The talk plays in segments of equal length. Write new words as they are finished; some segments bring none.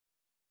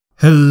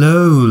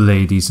Hello,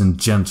 ladies and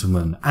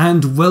gentlemen,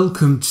 and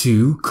welcome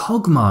to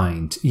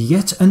Cogmind,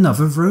 yet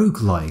another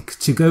roguelike,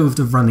 to go with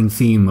the running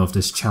theme of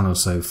this channel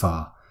so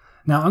far.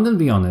 Now, I'm going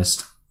to be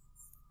honest,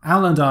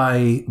 Al and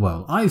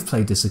I've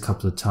played this a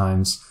couple of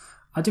times.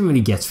 I didn't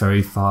really get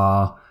very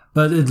far,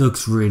 but it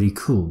looks really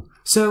cool.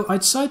 So I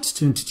decided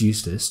to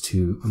introduce this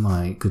to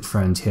my good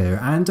friend here,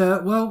 and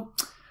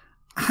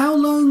how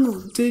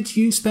long did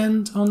you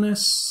spend on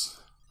this?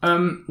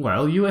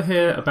 Well, you were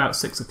here about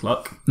 6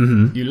 o'clock.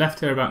 Mm-hmm. You left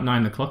here about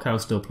 9 o'clock. I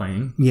was still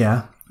playing.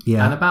 Yeah.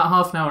 And about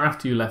half an hour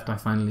after you left, I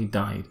finally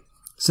died.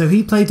 So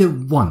he played it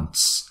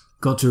once,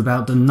 got to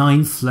about the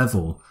 9th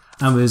level,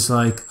 and was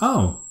like,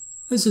 "Oh,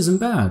 this isn't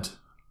bad.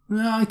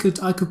 Yeah, I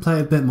could play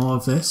a bit more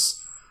of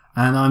this."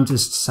 And I'm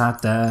just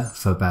sat there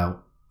for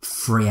about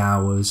 3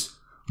 hours,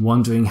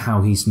 wondering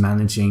how he's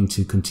managing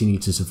to continue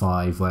to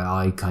survive where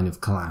I kind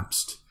of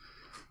collapsed.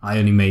 I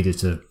only made it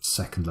to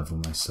 2nd level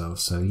myself,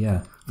 so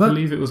yeah. I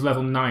believe it was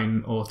level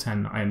 9 or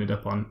 10 I ended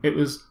up on. It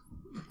was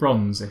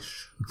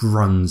bronze-ish.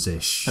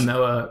 Bronze-ish. And there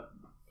were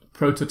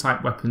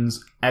prototype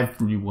weapons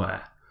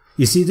everywhere.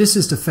 You see, this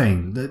is the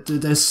thing.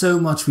 There's so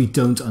much we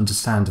don't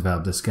understand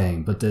about this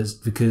game, but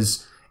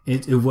because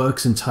it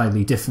works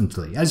entirely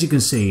differently. As you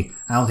can see,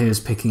 Al here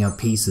is picking up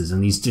pieces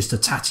and he's just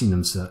attaching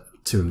them to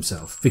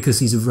himself because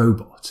he's a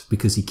robot,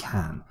 because he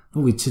can.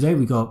 But today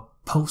we got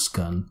pulse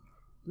gun,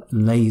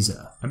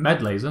 laser. A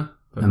med laser.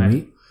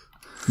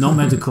 Not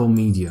medical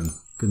medium.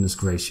 Goodness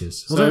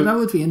gracious. Although that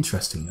would be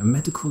interesting. A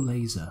medical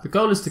laser. The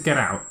goal is to get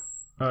out.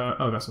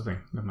 That's the thing.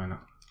 Never mind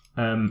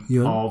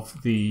that.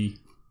 Of the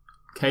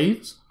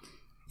caves.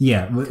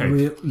 Yeah, we're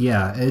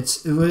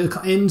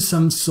in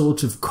some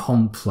sort of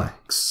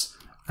complex,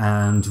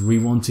 and we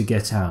want to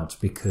get out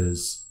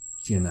because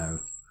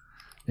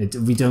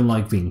we don't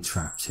like being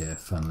trapped here.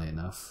 Funnily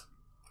enough.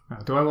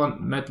 Do I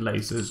want med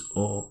lasers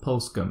or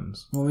pulse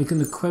guns? Well, we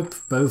can equip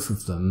both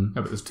of them.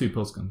 Yeah, but there's 2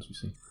 pulse guns, you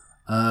see.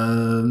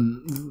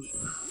 I'm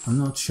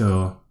not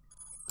sure.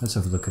 Let's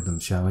have a look at them,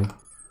 shall we?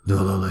 Look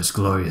at all those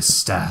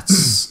glorious stats.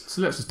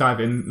 So let's just dive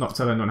in, not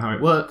tell anyone how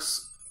it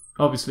works.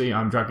 Obviously,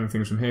 I'm dragging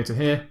things from here to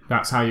here.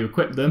 That's how you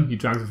equip them. You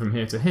drag them from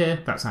here to here.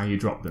 That's how you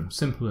drop them.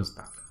 Simple as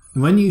that.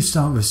 When you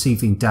start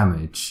receiving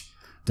damage,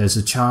 there's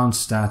a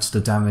chance that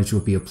the damage will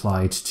be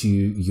applied to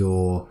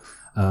your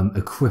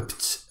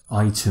equipped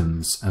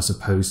items as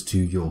opposed to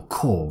your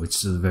core, which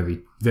is at the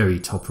very, very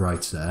top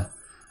right there.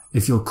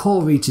 If your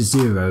core reaches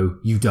 0,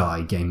 you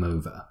die, game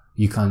over.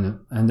 You kind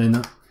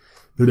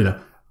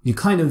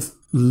of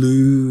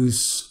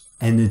lose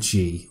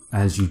energy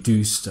as you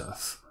do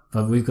stuff.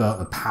 But we've got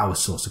a power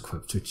source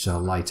equipped, which is our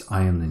light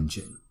ion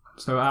engine.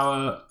 So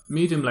our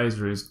medium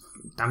laser is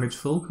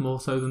damageful, more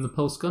so than the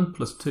pulse gun,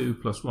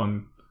 +2,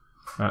 +1.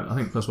 I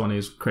think +1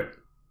 is crit.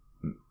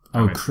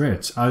 Oh,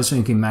 crit. I was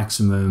thinking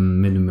maximum,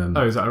 minimum.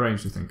 Oh, is that a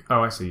range, do you think?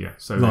 Oh, I see, yeah.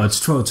 So well, it's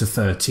 12 to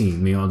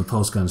 13. Meanwhile, the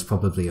pulse gun's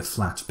probably a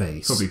flat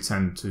base. Probably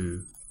 10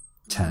 to...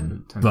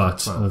 10. 10 but,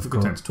 to 12. of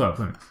course... 10 to 12,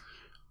 isn't it?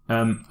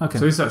 Okay.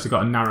 So this has actually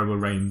got a narrower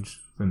range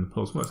than the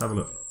pulse. Let's have a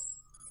look.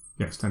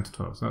 Yes, 10 to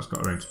 12. So that's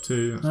got a range of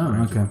 2. That's got a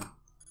range of,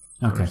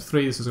 range of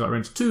 3. This has got a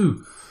range of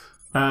 2.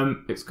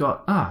 It's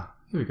got...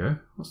 here we go.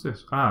 What's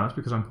this? That's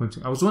because I'm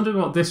pointing... I was wondering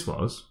what this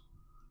was.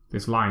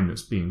 This line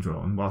that's being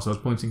drawn whilst I was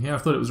pointing here. I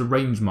thought it was a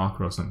range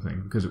marker or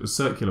something because it was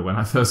circular when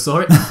I first saw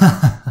it.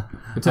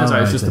 It turns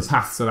out it's just a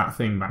path to that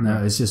thing back there.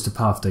 No, it's just a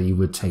path that you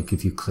would take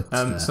if you clicked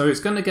there. So it's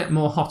going to get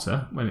more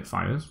hotter when it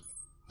fires.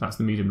 That's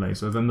the medium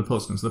laser than the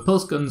pulse guns. The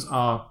pulse guns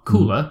are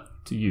cooler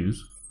to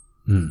use,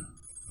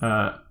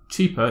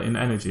 cheaper in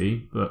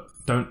energy, but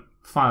don't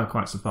fire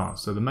quite so far.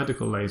 So the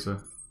medical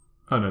laser...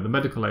 Oh no, the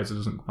medical laser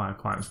doesn't fire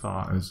quite as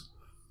far as...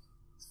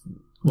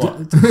 What?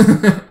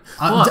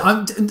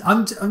 I'm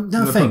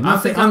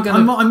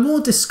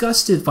more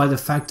disgusted by the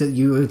fact that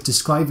you were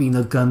describing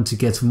the gun to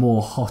get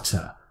more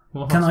hotter.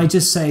 Can I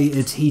just say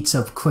it heats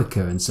up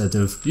quicker instead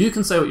of... You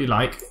can say what you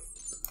like.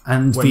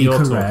 And be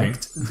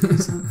correct.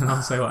 And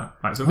I'll say what.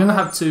 Right, so we're going to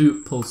have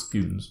 2 pulse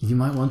goons. You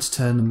might want to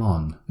turn them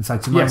on. In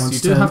fact, you might want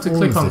to turn all of this. Yes, you do have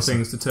to click on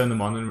things to turn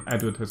them on, and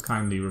Edward has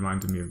kindly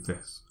reminded me of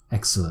this.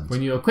 Excellent.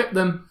 When you equip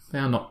them, they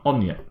are not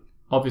on yet.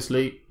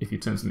 Obviously, if you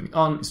turn something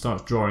on, it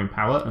starts drawing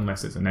power,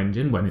 unless it's an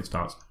engine, when it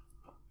starts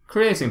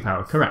creating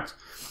power. Correct.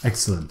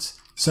 Excellent.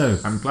 So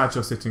I'm glad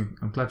you're sitting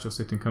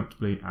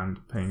comfortably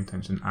and paying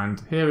attention.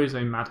 And here is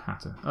a Mad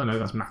Hatter. Oh no,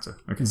 that's matter.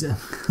 Okay.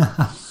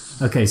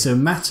 Okay, so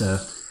matter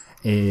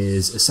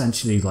is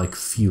essentially like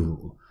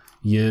fuel.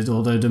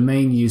 Although the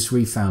main use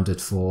we found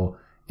it for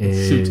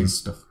is shooting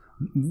stuff.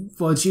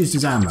 Well, it's used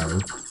as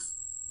ammo.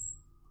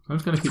 I'm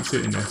just going to keep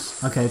shooting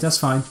this. Okay, that's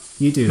fine.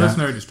 You do that.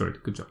 Mercenary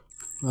destroyed. Good job.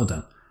 Well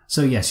done.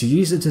 So yes, you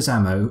use it as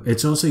ammo.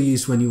 It's also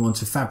used when you want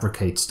to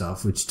fabricate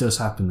stuff, which does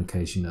happen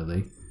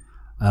occasionally.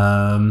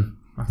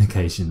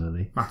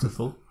 Occasionally.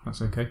 Matterful.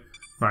 That's okay.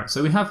 Right,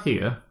 so we have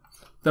here...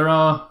 There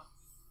are...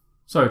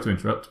 Sorry to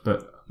interrupt,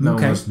 but no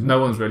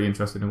one's really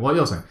interested in what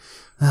you're saying.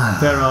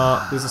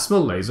 There's a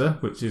small laser,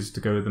 which is to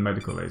go with the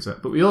medical laser,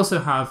 but we also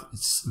have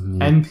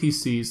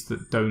NPCs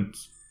that don't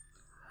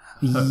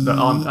that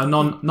are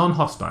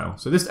non-hostile.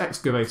 So this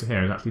excavator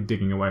here is actually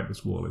digging away at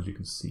this wall, as you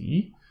can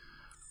see.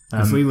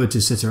 If we were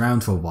to sit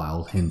around for a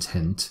while, hint,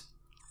 hint,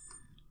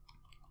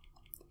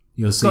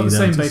 you'll see it's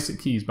got the same basic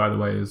keys, by the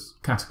way, as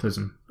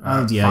Cataclysm.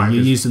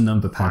 You use the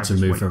number pad to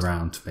move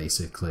around,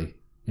 basically,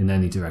 in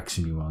any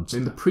direction you want.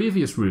 In the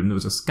previous room, there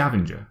was a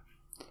scavenger.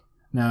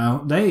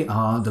 Now, they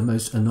are the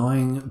most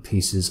annoying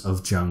pieces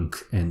of junk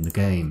in the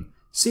game.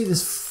 See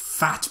this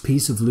fat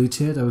piece of loot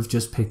here that we've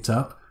just picked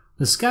up?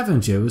 The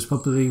scavenger was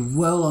probably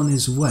well on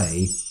his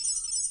way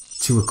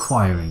to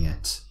acquiring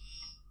it.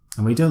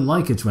 And we don't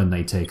like it when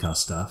they take our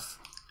stuff.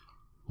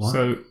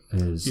 You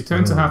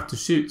tend to have to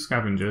shoot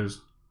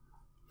scavengers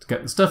to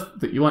get the stuff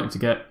that you wanted to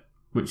get,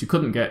 which you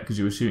couldn't get because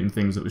you were shooting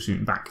things that were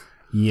shooting back.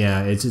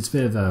 Yeah, it's a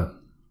bit of a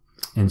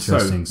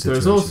interesting situation.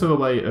 There's also a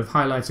way of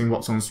highlighting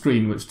what's on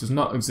screen, which does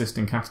not exist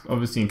in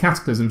obviously in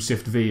Cataclysm.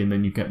 Shift V, and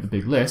then you get the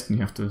big list, and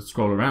you have to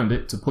scroll around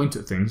it to point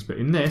at things. But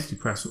in this, you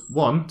press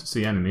 1 to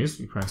see enemies,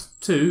 you press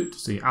 2 to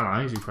see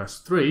allies, you press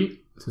 3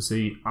 to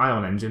see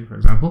ion engine, for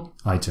example.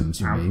 Items,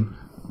 you mean?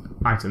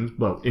 Items.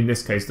 Well, in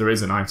this case, there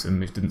is an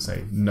item. It didn't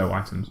say no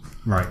items.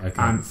 Right.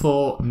 Okay. And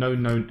 4 no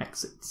known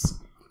exits.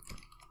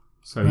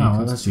 So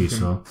that's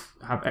useful.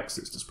 Have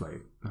exits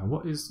displayed. Now,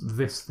 what is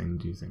this thing?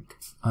 Do you think?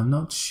 I'm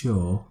not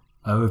sure.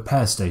 A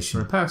repair station.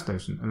 A repair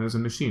station, and there's a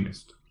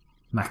machinist.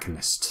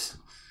 Machinist.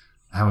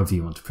 However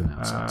you want to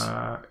pronounce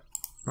it.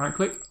 Right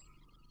click.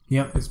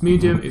 Yep. It's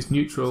medium. It's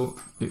neutral.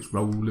 It's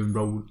roll.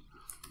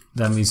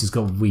 That means it's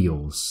got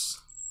wheels.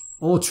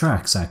 Or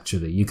tracks,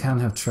 actually. You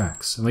can have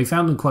tracks. And we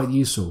found them quite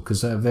useful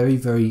because they're very,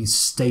 very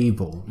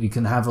stable. You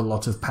can have a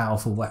lot of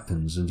powerful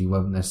weapons and you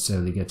won't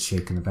necessarily get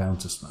shaken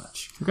about as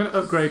much. I'm going to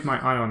upgrade my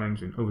ion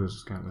engine. Oh, there's a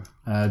scout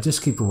there.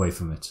 Just keep away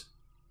from it.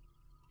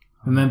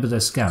 Remember, they're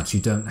scouts.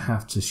 You don't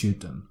have to shoot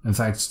them. In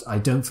fact, I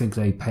don't think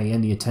they pay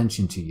any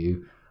attention to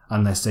you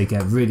unless they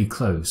get really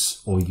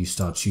close or you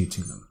start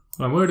shooting them.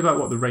 Well, I'm worried about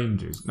what the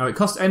range is. Now, it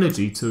costs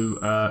energy to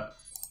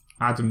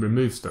add and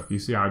remove stuff. You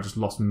see, I just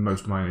lost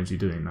most of my energy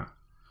doing that.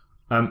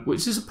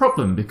 Which is a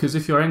problem, because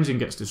if your engine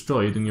gets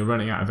destroyed and you're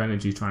running out of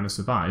energy trying to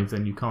survive,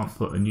 then you can't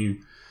put a new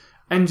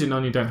engine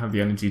on. You don't have the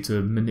energy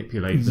to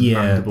manipulate the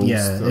mandibles.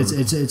 Yeah,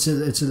 it's a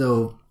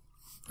little...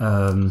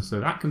 so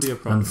that can be a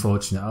problem.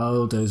 Unfortunate.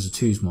 Oh, those are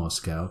 2 more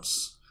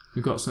scouts.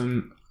 We've got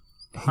some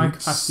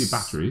high-capacity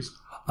batteries.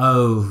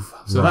 Oh,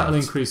 so that'll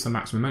increase the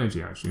maximum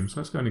energy, I assume. So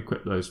let's go and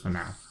equip those for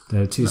now.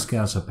 There are 2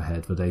 scouts up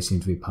ahead, but they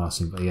seem to be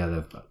passing. But yeah,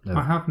 they've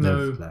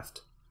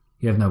left.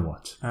 You have no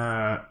what?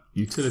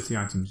 Utility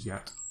items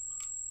yet.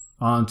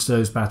 Aren't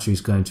those batteries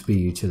going to be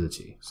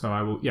utility? So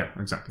I will... Yeah,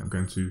 exactly. I'm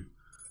going to...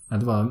 At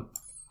the bottom.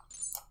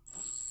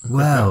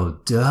 Well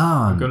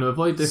done. I'm going to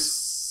avoid this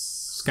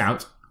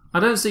scout. I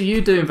don't see you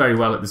doing very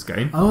well at this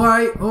game.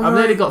 Alright. I've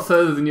nearly got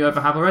further than you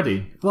ever have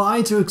already. Well, I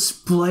had to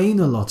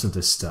explain a lot of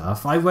this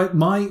stuff.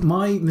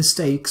 My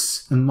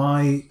mistakes and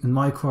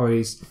my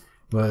quarries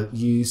were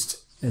used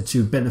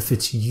to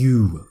benefit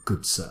you,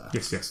 good sir.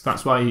 Yes.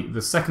 That's why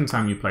the second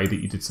time you played it,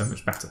 you did so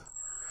much better.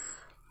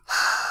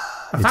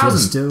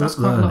 1,000. That's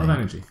quite a lot of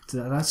energy.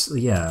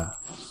 Yeah.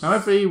 Now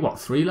every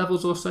 3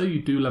 levels or so,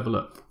 you do level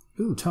up.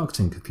 Ooh,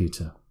 targeting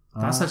computer.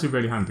 That's actually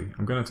really handy.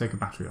 I'm going to take a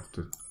battery off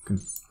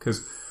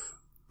because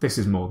this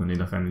is more than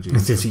enough energy.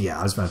 Yeah,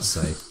 I was about to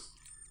say.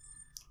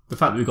 The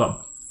fact that we've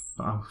got...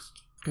 Oh,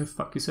 go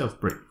fuck yourself,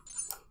 Brit.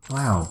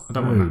 Wow, I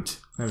don't want that.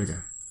 There we go.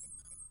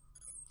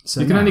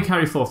 So you can only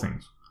carry 4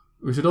 things.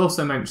 We should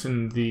also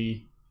mention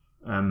the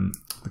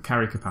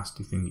carry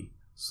capacity thingy.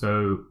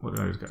 So, what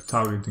do I get?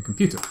 Targeting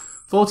computer.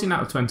 14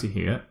 out of 20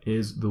 here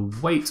is the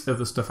weight of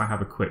the stuff I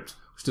have equipped,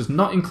 which does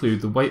not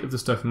include the weight of the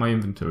stuff in my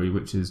inventory,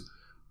 which is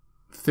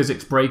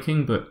physics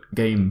breaking, but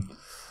game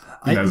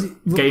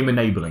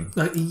enabling.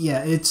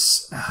 Yeah,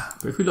 it's...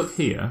 But if we look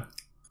here,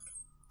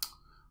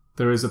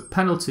 there is a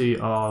penalty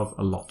of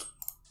a lot.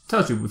 It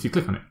tells you if you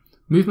click on it.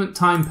 Movement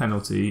time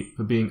penalty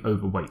for being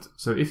overweight.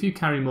 So if you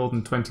carry more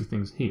than 20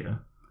 things here,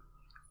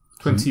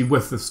 20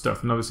 worth of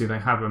stuff, and obviously they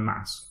have a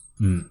mass,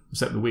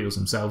 except the wheels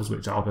themselves,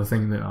 which are the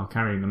thing that are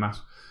carrying the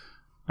mass.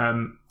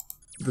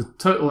 The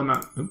total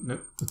amount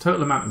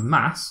of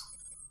mass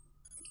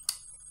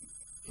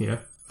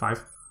here,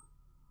 5,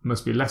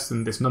 must be less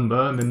than this number,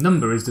 and the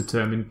number is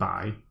determined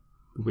by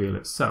the wheel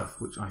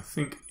itself, which I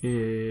think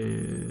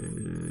is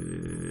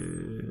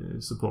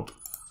support.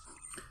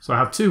 So I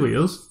have 2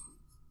 wheels,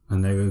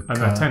 and they're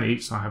 10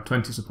 each, so I have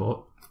 20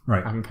 support.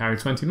 Right. I can carry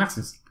 20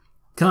 masses.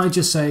 Can I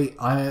just say,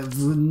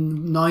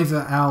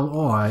 neither Al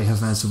or I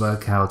have managed to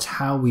work out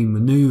how we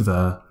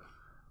manoeuvre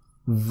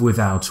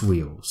without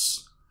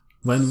wheels.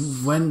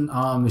 When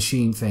our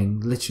machine thing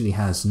literally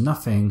has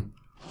nothing...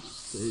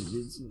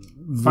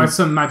 By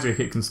some magic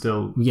it can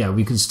still... Yeah,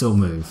 we can still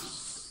move.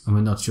 And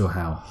we're not sure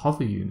how.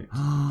 Hover unit.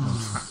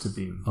 Tractor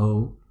beam.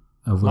 Oh.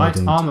 Light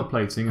armour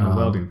plating and a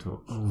welding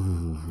torch.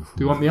 Ooh.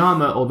 Do you want the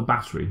armour or the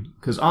battery?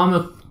 Because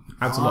armour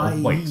adds a lot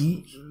of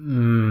weight.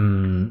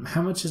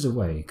 How much is it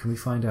weigh? Can we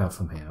find out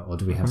from here? Or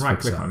do we have to right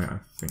click on it, I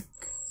think.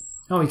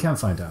 Oh, we can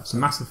find out. It's a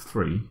mass of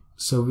 3.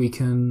 So we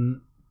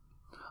can...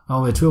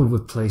 Oh, it will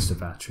replace the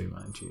battery,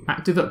 mind you.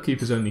 Active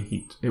upkeep is only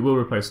heat. It will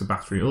replace the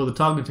battery or the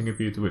targeting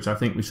computer, which I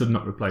think we should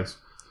not replace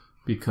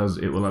because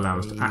it will allow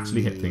us to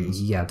actually hit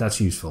things. Yeah,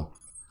 that's useful.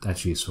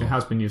 That's useful. It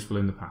has been useful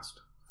in the past.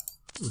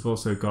 We've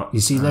also got... You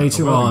see,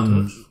 later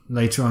on,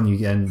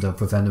 you end up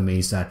with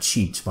enemies that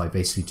cheat by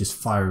basically just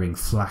firing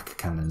flak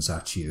cannons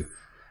at you.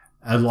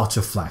 A lot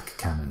of flak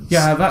cannons.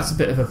 Yeah, that's a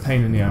bit of a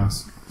pain in the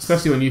ass.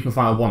 Especially when you can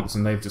fire once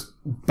and they've just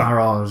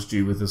barraged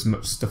you with as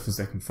much stuff as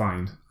they can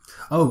find.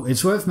 Oh,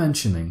 it's worth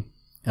mentioning.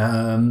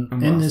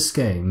 In this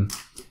game,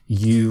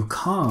 you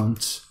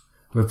can't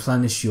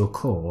replenish your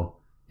core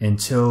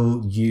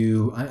until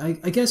you...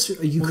 I guess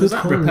you could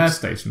call repair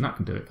station. That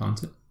can do it,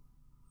 can't it?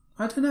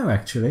 I don't know,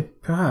 actually.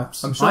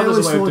 Perhaps. I'm sure I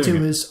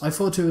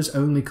thought it was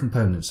only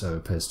components that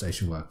repair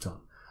station worked on.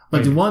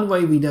 But the one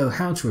way we know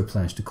how to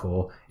replenish the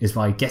core is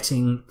by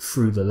getting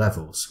through the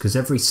levels. Because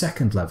every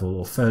second level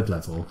or third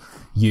level,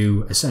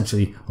 you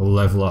essentially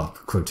level up,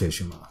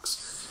 quotation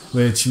marks.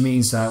 Which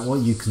means that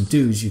what you can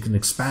do is you can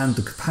expand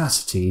the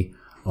capacity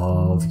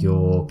of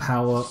your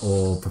power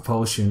or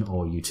propulsion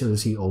or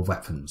utility or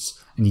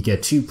weapons. And you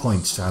get 2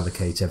 points to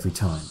allocate every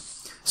time.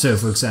 So,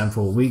 for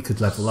example, we could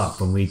level up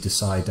when we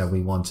decide that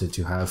we wanted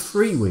to have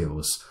 3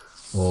 wheels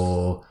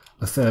or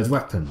a third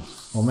weapon.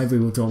 Or maybe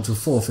we'll go on to a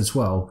fourth as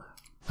well.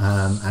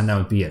 And that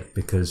would be it,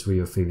 because we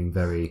were feeling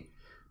very...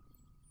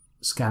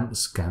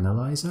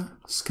 Scannalizer?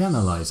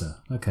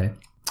 Okay.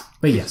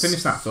 But yes.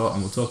 Finish that thought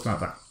and we'll talk about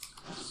that.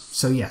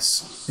 So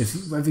yes,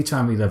 if every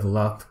time we level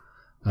up,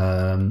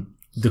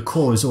 the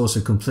core is also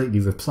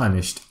completely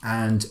replenished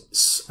and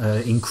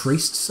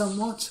increased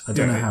somewhat. I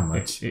don't know how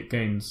much. It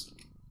gains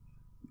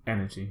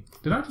energy.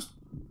 Did I just...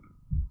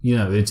 You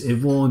know,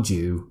 it warned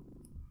you.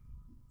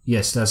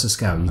 Yes, that's a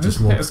scout. You just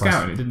walked past. A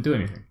scout and it didn't do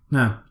anything.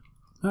 No.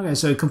 Okay,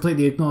 so it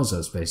completely ignores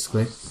us,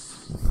 basically.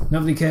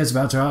 Nobody cares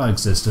about our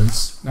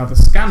existence. Now, the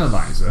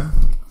Scannalizer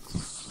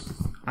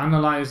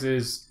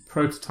analyzes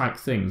prototype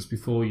things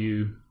before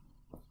you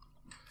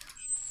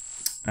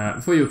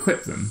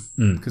equip them.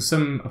 Because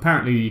some,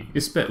 apparently,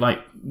 it's a bit like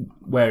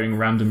wearing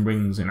random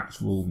rings in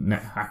actual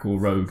net hack or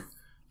rogue.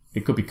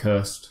 It could be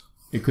cursed.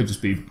 It could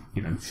just be,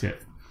 shit.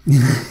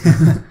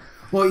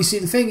 Well, you see,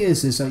 the thing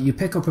is that you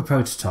pick up a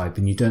prototype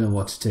and you don't know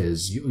what it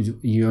is.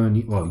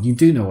 You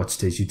do know what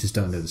it is, you just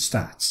don't know the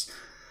stats.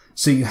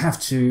 So you have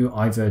to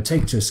either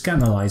take it to a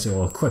Scannalizer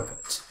or equip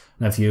it.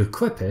 Now, if you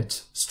equip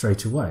it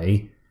straight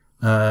away,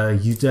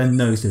 you then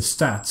know the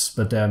stats,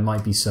 but there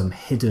might be some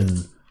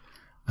hidden...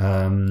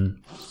 I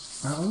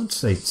wouldn't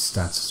say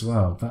stats as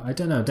well, but I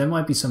don't know. There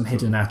might be some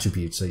hidden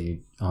attributes that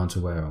you aren't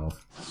aware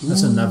of.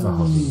 That's another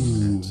hobby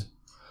unit.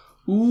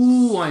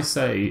 Ooh, I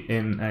say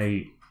in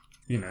a...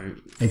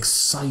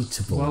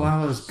 excitable. Well,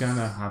 I was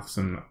gonna have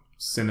some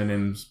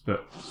synonyms,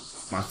 but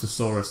my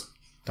thesaurus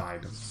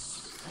died.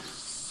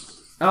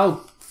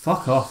 Oh,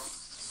 fuck off.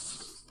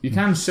 You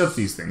can shove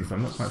these things, but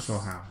I'm not quite sure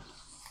how.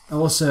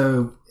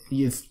 Also,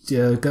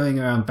 going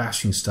around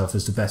bashing stuff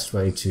is the best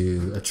way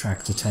to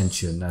attract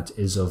attention that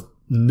is of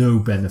no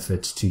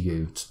benefit to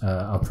you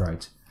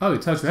upright. Oh,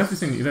 it tells you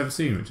everything that you've ever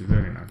seen, which is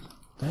very nice.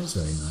 That is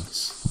very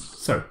nice.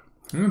 So,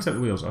 I'm going to take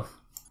the wheels off.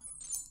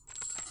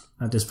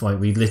 At this point,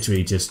 we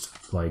literally just,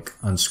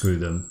 unscrew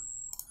them.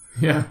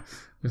 Yeah,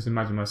 just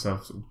imagine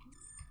myself sort of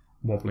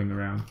wobbling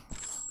around.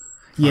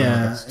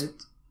 Yeah.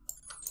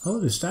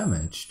 Oh, it's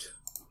damaged.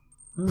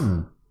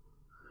 Do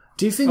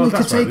you think we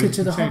could take it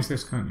to the... change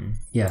this, can't you?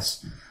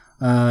 Yes.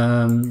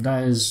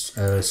 That is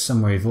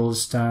summary of all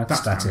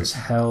stats. That is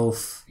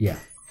health. Yeah.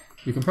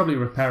 You can probably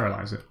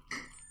repairalize it.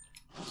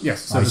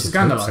 Yes, so the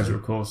Scannalizer,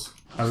 of course,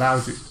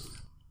 allows you...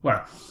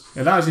 Well,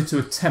 it allows you to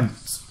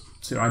attempt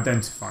to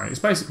identify. It's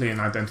basically an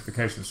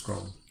identification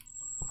scroll.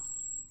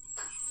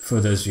 For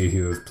those of you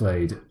who have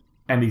played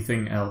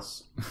anything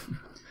else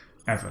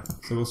ever.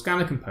 So we'll scan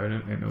a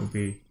component and it will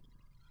be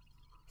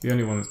the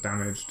only one that's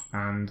damaged,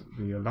 and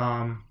the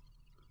alarm.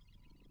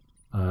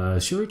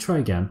 Shall we try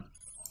again?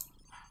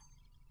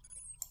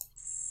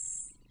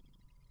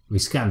 We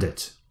scanned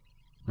it.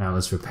 Now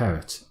let's repair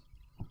it.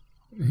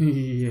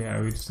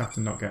 Yeah, we just have to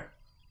not get...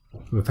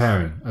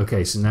 Repairing.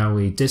 Okay, so now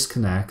we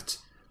disconnect.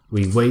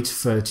 We wait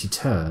 30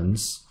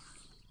 turns.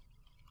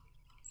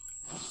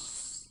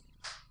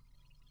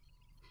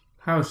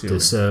 Power shielding.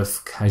 The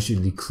surf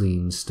casually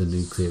cleans the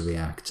nuclear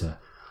reactor.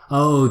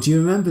 Oh, do you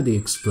remember the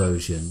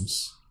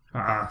explosions?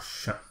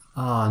 Shit.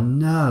 Oh,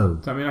 no.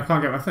 Does that mean I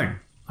can't get my thing?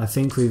 I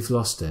think we've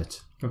lost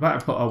it. We're about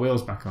to put our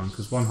wheels back on,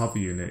 because one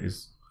hobby unit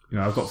is...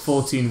 I've got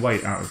 14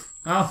 weight out of...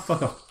 Oh,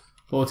 fuck off.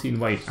 14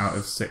 weight out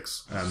of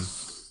 6.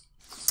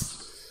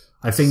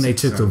 I think they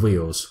took the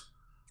wheels.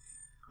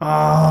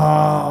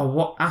 Oh,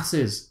 what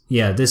asses.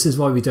 Yeah, this is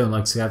why we don't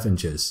like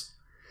scavengers.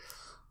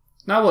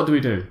 Now what do we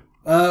do?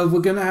 We're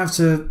going to have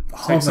to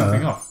hover. Take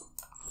something off.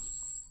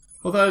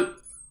 Although,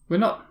 we're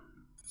not...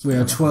 We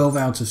are 12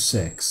 out of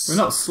 6. We're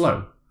not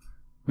slow.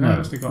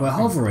 No, we're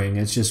hovering,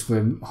 it's just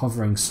we're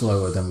hovering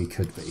slower than we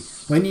could be.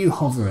 When you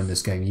hover in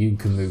this game, you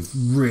can move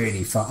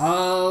really far.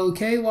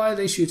 Okay, why are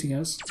they shooting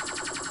us?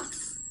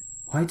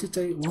 Why did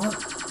they... What?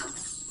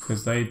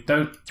 Because they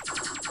don't...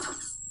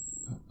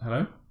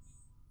 Hello?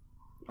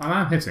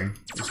 I'm hitting.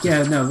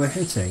 Yeah, no, we're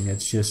hitting.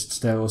 It's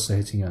just they're also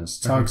hitting us.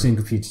 Targeting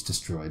computers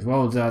destroyed.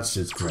 Well, that's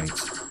just great.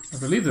 I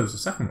believe there was a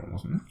second one,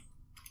 wasn't there?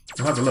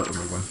 We'll have a look when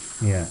we win.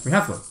 Yeah. We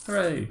have one.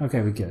 Hooray!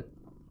 Okay, we're good.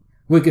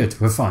 We're good.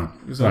 We're fine.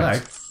 It was a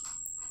leg.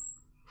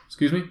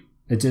 Excuse me?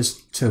 It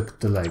just took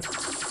the leg.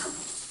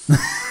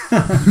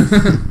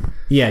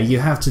 Yeah, you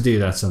have to do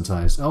that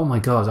sometimes. Oh my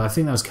god, I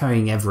think that was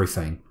carrying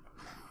everything.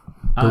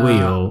 The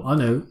wheel. Oh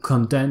no,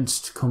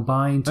 condensed,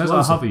 combined. There's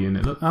our hover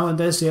unit, look. Oh, and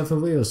there's the other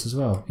wheels as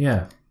well.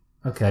 Yeah.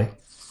 Okay.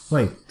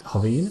 Wait,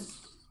 hover unit?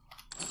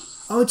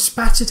 Oh, it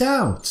spat it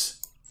out.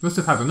 Must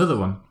have had another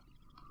one.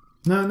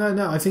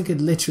 No. I think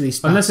it literally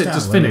spat it out. Unless it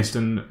just finished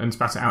and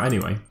spat it out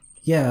anyway.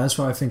 Yeah, that's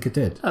what I think it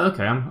did. Oh,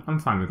 okay, I'm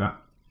fine with that.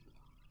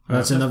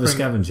 That's another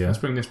scavenger. Let's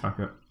bring this back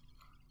up.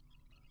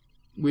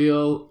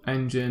 Wheel,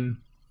 engine.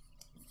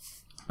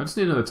 I just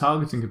need another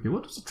targeting computer.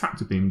 What does the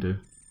tractor beam do?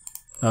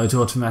 Oh, it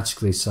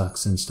automatically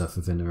sucks in stuff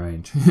within the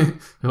range. It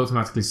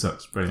automatically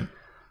sucks. Brilliant.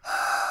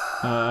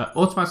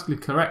 Automatically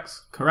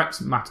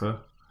corrects matter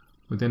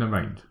within a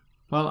range.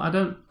 Well,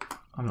 I'm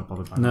not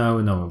bothered by that. No,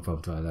 we're not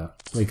bothered by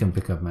that. We can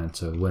pick up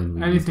matter when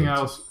we Anything need it.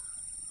 else?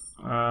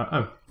 We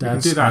can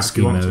That's do that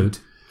ASCII mode.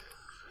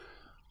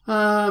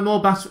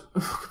 More battery.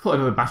 Put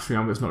another battery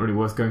on, but it's not really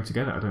worth going to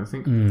get it, I don't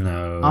think.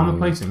 No. Armor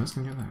plating, let's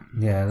go get that.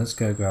 Yeah, let's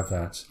go grab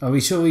that. Are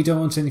we sure we don't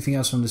want anything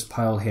else from this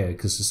pile here?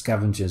 Because the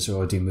scavengers are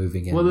already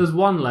moving in. Well, there's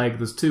one leg,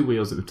 there's 2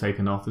 wheels that we've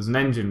taken off, there's an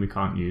engine we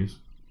can't use.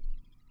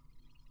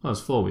 Well,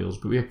 there's 4 wheels,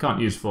 but we can't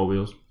use 4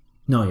 wheels.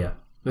 Not yet.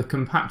 The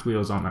compact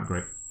wheels aren't that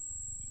great.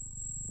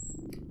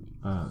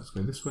 Let's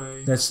go this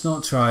way. Let's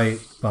not try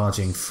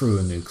barging through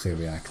a nuclear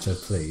reactor,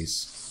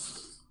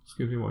 please.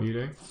 Excuse me, what are you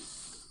doing?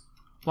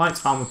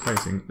 Light armor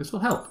plating. This will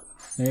help.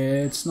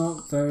 It's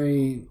not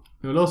very...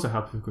 It will also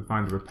help if we could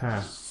find a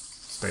repair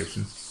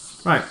station.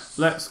 Right,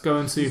 let's go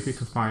and see if we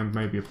can find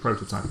maybe a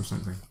prototype or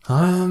something.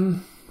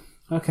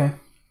 Okay.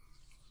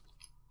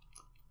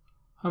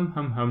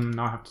 Hum.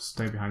 Now I have to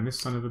stay behind this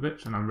son of a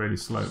bitch, and I'm really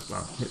slow.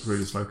 Well, it's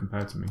really slow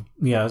compared to me.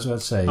 Yeah, I was about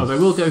to say. Oh, they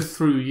will go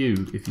through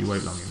you if you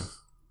wait long enough,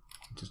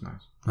 which is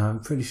nice. I'm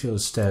pretty sure the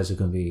stairs are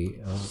going to be...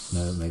 Oh,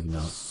 no, maybe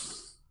not.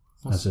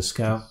 As a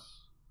scout.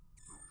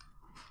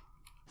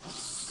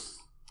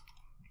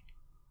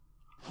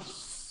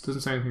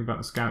 Doesn't say anything about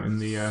the scout in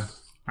the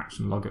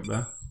action log up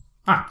there.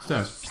 Ah,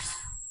 stairs.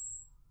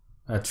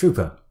 A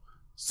trooper.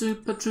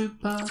 Super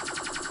trooper.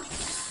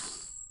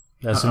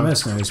 There's a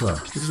mercenary as well.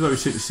 This is where we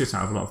shoot the shit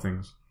out of a lot of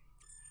things.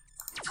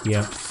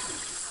 Yeah.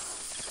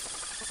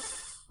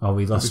 Oh,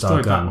 we lost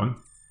our gun. That one.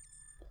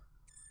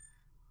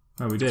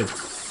 Oh, we did.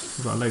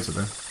 We've got a laser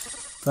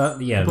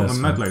there. Yeah, put that's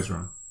a med laser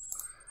on.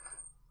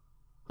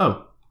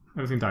 Oh,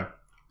 everything died.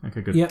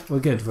 Okay, good. Yeah, we're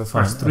good. We're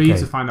fine. Press 3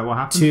 to find out what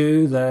happened.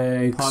 2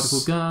 legs. Particle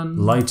gun.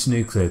 Light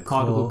nuclear core.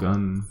 Particle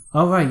gun.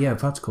 Oh, right, yeah,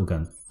 particle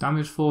gun.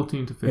 Damage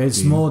 14 to 15.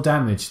 It's more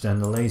damage than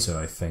the laser,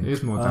 I think. It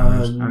is more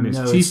damage, and it's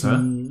cheaper.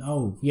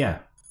 Oh, yeah.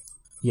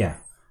 Yeah.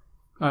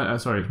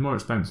 Sorry, it's more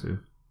expensive.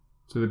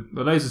 So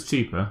the laser's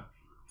cheaper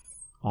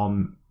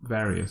on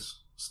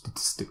various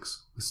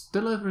statistics. It's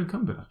still over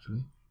encumbered,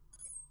 actually.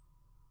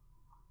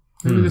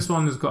 Maybe this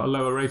one has got a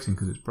lower rating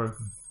because it's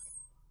broken.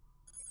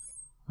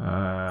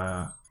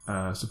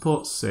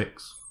 Support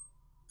 6.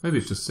 Maybe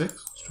it's just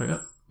 6, straight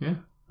up. Yeah.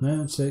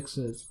 No, 6.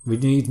 We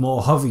need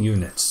more hover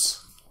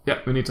units. Yeah,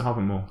 we need to hover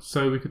more.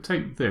 So we could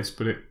take this,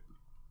 but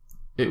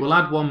it will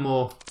add one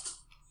more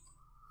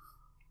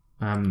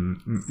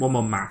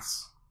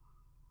mass.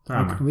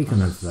 We can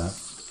move that.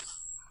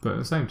 But at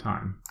the same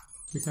time,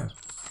 who cares?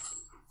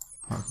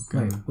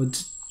 Wait, well,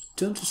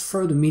 don't just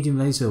throw the medium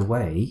laser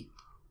away.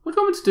 What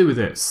do you want me to do with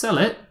it? Sell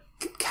it?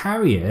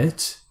 Carry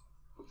it.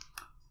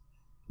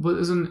 But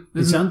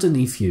it's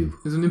underneath you.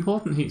 There's an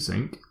important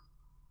heatsink.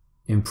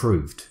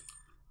 Improved.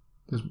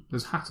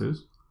 There's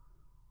hatters.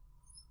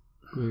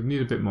 We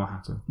need a bit more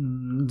hatter.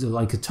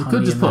 Like a tiny We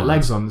could just put amount.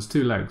 legs on. There's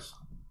 2 legs.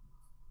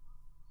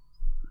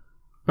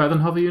 Better than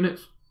hover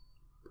units?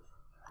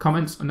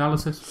 Comments?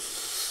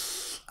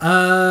 Analysis?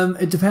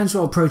 It depends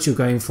what approach you're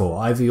going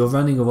for. Either you're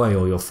running away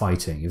or you're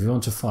fighting. If you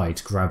want to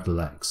fight, grab the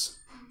legs.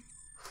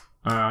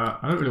 I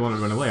don't really want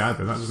to run away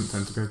either. That doesn't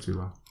tend to go too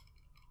well.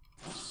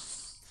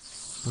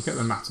 I'll get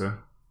the matter.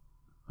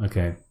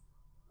 Okay.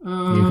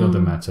 You got the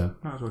matter.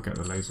 Might as well get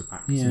the laser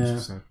back. Yeah.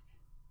 Said.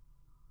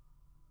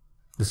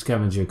 The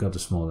scavenger got the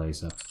small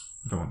laser.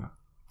 I don't want that.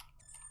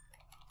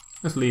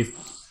 Let's leave.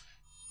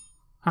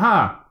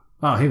 Haha!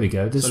 Oh, here we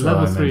go. This is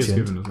level what I 3 is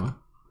mentioned. given as well.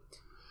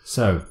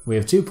 So, we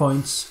have 2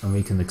 points and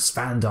we can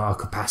expand our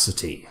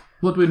capacity.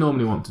 What do we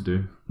normally want to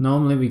do?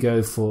 Normally we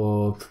go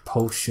for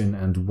propulsion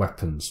and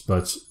weapons,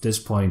 but at this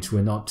point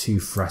we're not too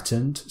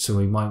threatened, so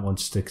we might want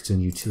to stick to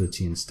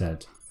utility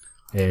instead.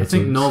 I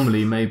think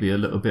normally maybe a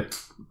little bit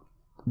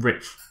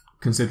rich,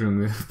 considering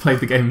we've played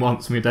the game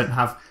once and we don't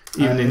have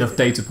even enough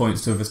data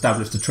points to have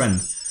established a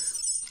trend,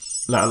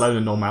 let alone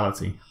a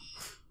normality.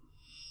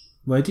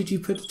 Where did you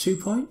put the 2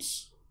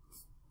 points?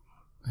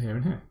 Here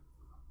and here.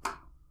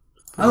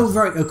 Oh,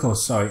 right, of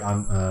course, sorry,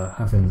 I'm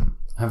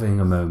having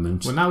a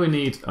moment. Well, now we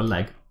need a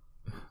leg.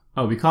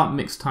 Oh, we can't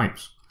mix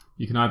types.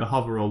 You can either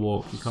hover or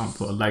walk. You can't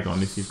put a leg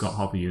on if you've got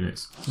hover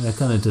units. That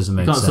kind of doesn't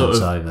make sense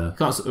either. You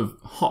can't sort of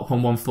hop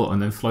on one foot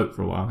and then float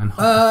for a while. And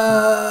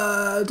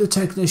the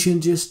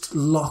technician just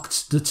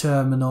locked the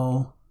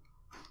terminal.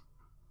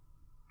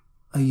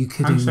 Are you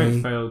kidding handshake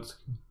me? Failed.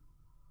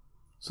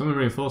 Some of the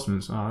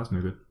reinforcements. Oh, that's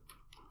no good.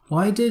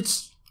 Why did...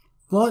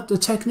 What? The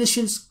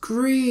technician's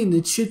green.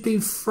 It should be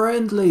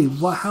friendly.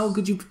 How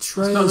could you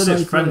betray us? It's not that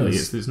like it's friendly,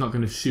 this? it's that it's not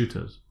going to shoot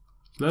us.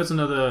 There's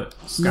another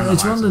scanner. No,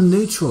 it's one of the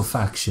neutral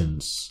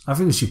factions. I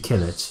think we should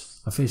kill it.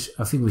 I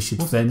think we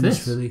should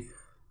vengefully...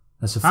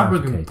 That's a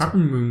fabricator.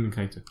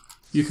 Fabricator.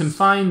 You can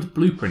find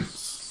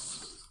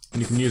blueprints.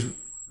 And you can use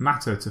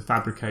matter to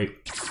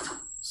fabricate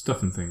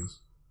stuff and things.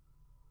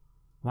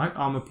 Light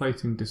armor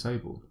plating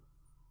disabled.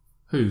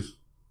 Whose?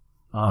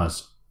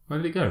 Ours. Where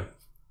did it go?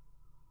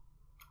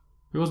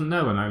 It wasn't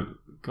there when I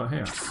got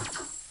here.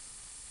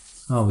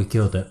 Oh, we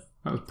killed it.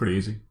 That was pretty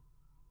easy.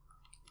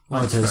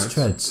 Oh, it has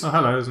treads. Oh,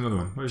 hello, there's another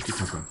one. Where did you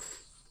come from?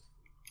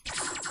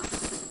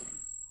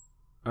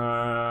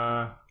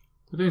 They're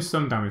doing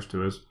some damage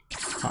to us.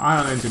 Our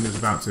ion engine is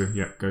about to,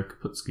 go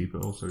kaput ski,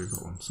 but also we've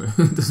got one, so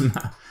it doesn't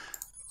matter.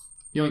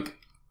 Yoink.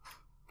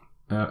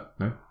 No.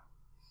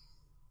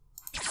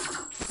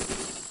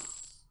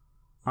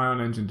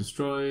 Ion engine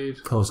destroyed.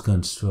 Pulse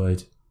gun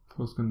destroyed.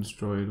 Pulse gun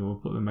destroyed. We'll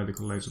put the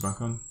medical laser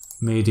back on.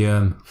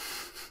 Medium.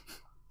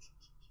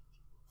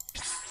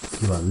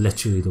 You are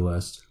literally the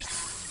worst.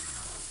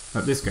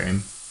 At this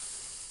game?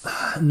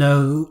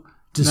 No.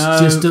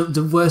 Just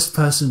the worst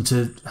person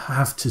to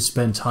have to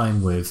spend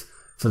time with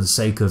for the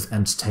sake of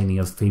entertaining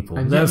other people.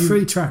 And there are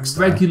free tracks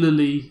there.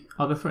 Regularly...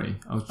 Are they free?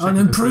 An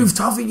improved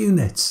hover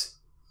unit.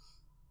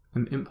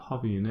 An imp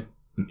hover unit.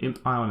 An imp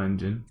ion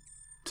engine.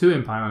 2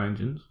 imp ion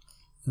engines.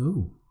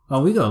 Ooh.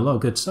 Oh, we got a lot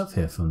of good stuff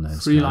here from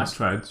those. 3 light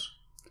treads.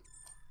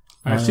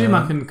 I assume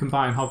I can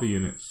combine hover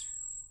units.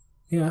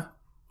 Yeah.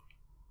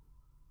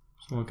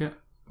 So I'll get...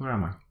 Where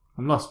am I?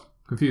 I'm lost.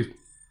 Confused.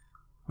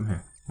 I'm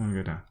here. I want to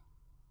go down.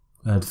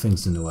 The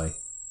thing's in the way.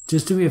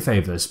 Just do me a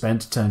favour.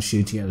 Spend a turn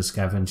shooting at the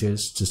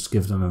scavengers. Just to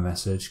give them a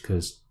message,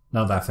 because...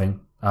 Not that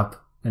thing.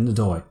 Up. In the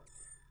doorway.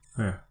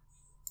 Yeah.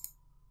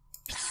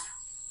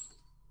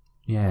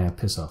 Yeah,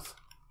 piss off.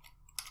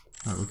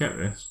 Right, we'll get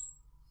this.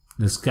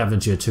 The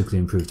scavenger took the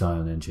improved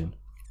ion engine.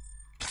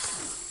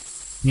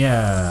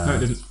 Yeah. No, it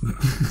didn't.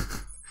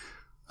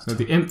 So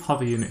the imp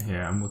hover unit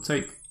here, and we'll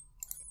take...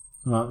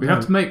 Well, we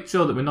have to make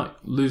sure that we're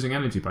not losing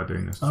energy by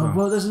doing this as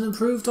well, there's an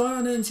improved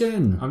ion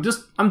engine.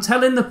 I'm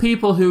telling the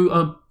people who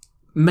are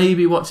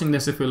maybe watching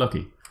this if we're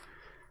lucky.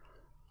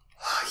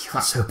 You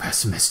are so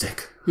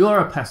pessimistic. You're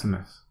a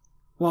pessimist.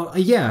 Well,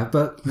 yeah,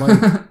 but...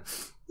 Like...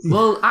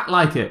 Well, act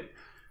like it.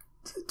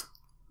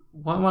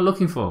 What am I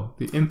looking for?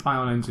 The imp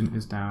ion engine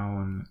is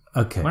down...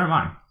 Okay. Where am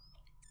I?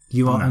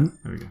 You are... No.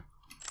 There we go.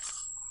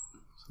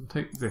 So we'll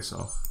take this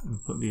off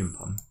and put the imp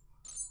on.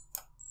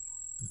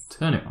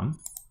 Turn it on.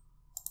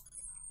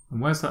 And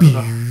where's that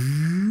other...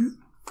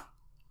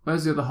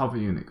 Where's the other hover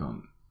unit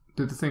gone?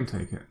 Did the thing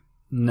take it?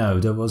 No,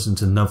 there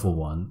wasn't another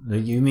one.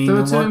 You mean there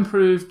were 2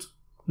 improved...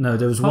 No,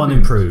 there was 1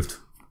 improved.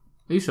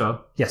 Are you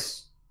sure?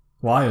 Yes.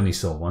 Well, I only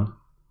saw 1.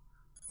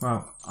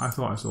 Well, I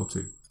thought I saw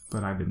 2,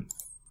 but I didn't.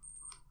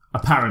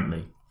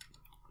 Apparently.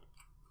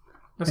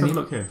 Let's have a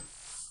look here.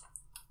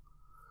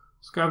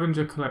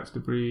 Scavenger collects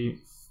debris.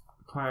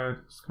 Acquired.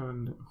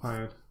 Scavenger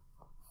acquired.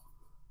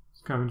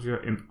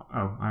 Scavenger imp...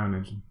 Oh, ion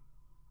engine.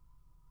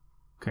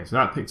 Okay, so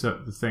that picked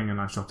up the thing and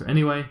I shot it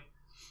anyway.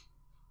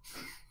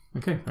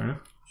 Okay, fair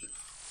enough.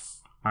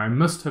 I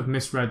must have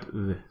misread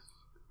this.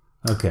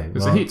 Okay,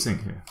 there's a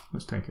heatsink here.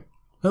 Let's take it.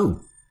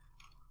 Oh.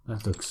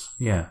 That looks...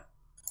 Yeah.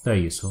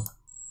 Very useful.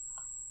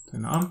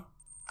 Turn that on.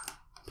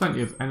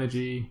 Plenty of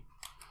energy.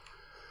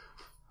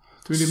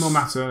 Do we need more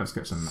matter? Let's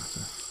get some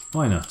matter.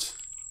 Why not?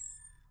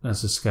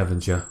 That's a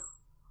scavenger.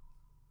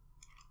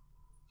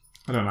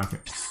 I don't like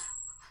it.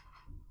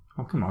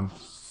 Oh, come on.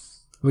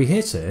 We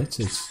hit it.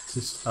 It's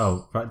just...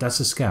 Oh, right. That's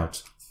a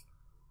scout.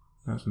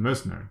 That's a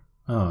mercenary.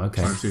 Oh,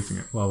 okay. So I'm shooting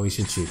it. Well, we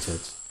should shoot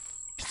it.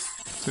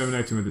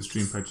 Terminating with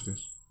extreme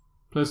prejudice.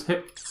 Plus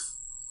hit.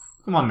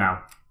 Come on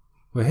now.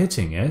 We're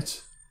hitting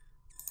it.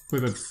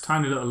 With a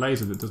tiny little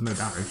laser that does no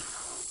damage.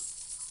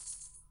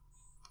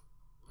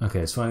 Okay,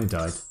 it's finally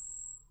died.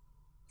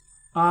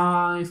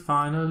 I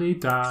finally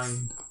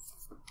died.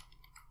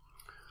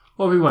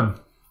 What have we won?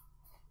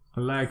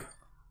 A leg.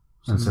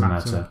 And some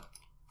matter.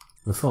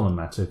 We're full of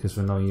matter because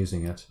we're not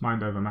using it.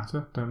 Mind over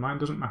matter. Don't mind,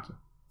 doesn't matter.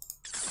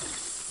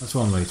 That's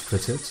one way to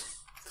put it.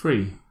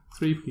 3.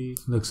 3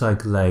 Ps. Looks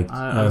like leg.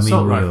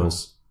 Assault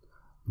wheels.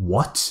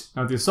 What?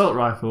 Now the assault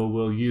rifle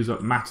will use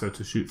up matter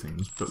to shoot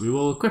things, but we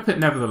will equip it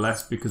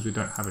nevertheless because we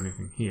don't have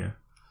anything here.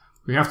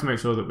 We have to make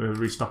sure that we're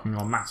restocking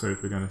our matter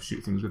if we're going to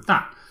shoot things with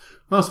that.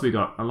 What else have we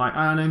got? A light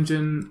ion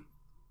engine.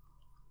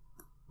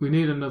 We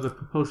need another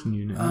propulsion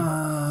unit.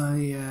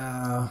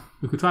 Yeah.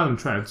 We could try them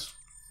treads.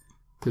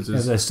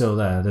 Yeah, they're still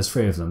there. There's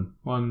 3 of them.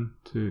 1,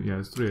 2, yeah,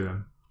 there's 3 of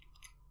them.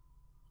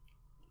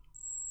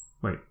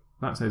 Wait,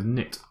 that says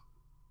knit.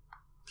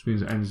 Which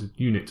means it ends with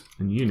unit,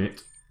 and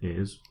unit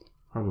is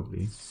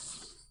probably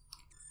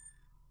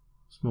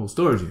Small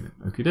storage unit.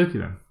 Okie dokie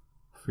then.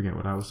 Forget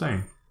what I was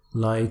saying.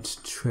 Light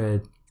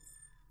tread.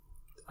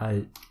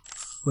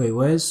 Wait,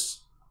 where's?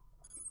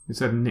 It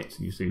said knit,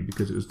 you see,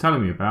 because it was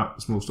telling me about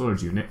the small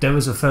storage unit. There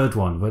was a third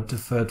one. Where'd the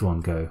third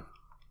one go?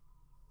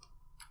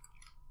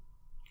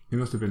 He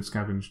must have been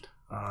scavenged.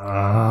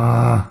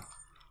 Ah,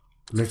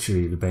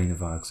 literally the bane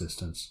of our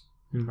existence.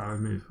 Invalid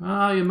move.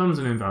 Ah, your mum's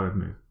an invalid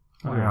move.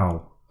 Oh, wow.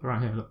 Yeah.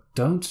 Right here, look.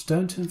 Don't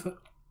invalid.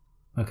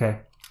 Okay.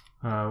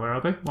 Where are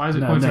they? Why is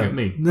it pointing at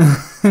me?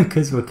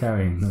 Because we're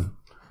carrying them.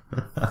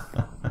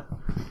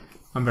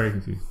 I'm very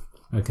confused.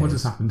 Okay. What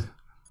just happened?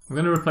 I'm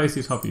going to replace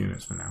these hobby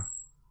units for now.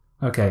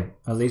 Okay.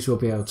 At least we'll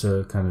be able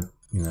to kind of,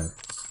 you know.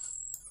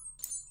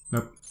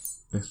 Nope.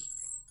 This.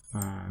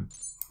 And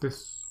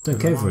this. Don't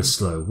care for us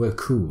slow. We're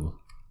cool.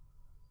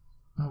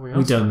 Oh,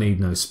 we don't need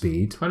no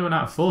speed. 21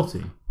 out of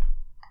 40.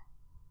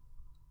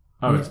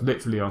 Oh, yeah. It's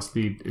literally our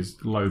speed is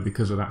low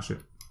because of that shit.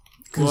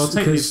 Well, I'll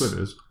take these with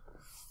us.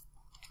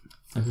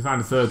 If we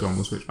find a third one,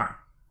 we'll switch back.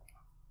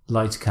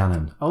 Light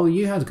cannon. Oh,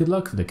 you had good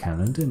luck with the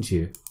cannon, didn't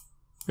you?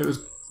 It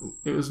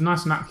was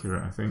nice and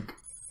accurate, I think.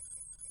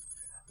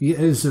 It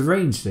was the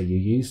range that you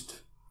used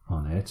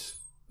on it.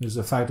 It was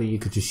the fact that you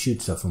could just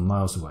shoot stuff from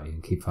miles away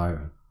and keep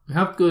firing. We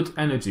have good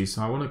energy,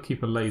 so I want to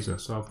keep a laser,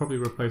 so I'll probably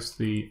replace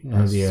the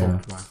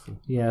assault rifle.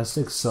 Yeah,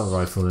 stick assault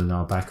rifle in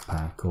our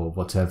backpack, or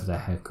whatever the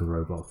heck a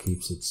robot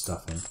keeps its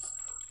stuff in.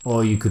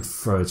 Or you could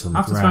throw it on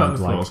the ground. I have to throw it on the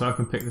floor so I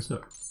can pick this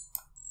up.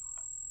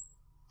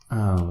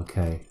 Oh,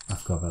 okay. I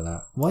forgot about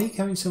that. Why are you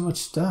carrying so much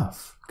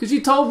stuff? Because you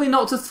told me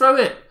not to throw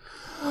it!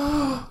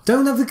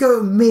 Don't ever go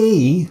at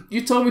me!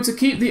 You told me to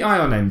keep the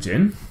ion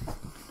engine.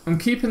 I'm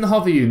keeping the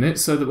hover unit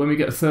so that when we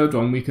get a third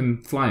one we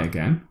can fly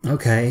again.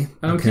 Okay.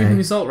 And I'm keeping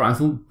the assault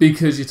rifle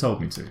because you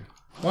told me to.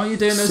 Why are you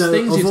doing those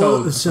things you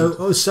told me?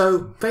 So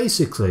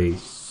basically,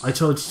 I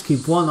told you to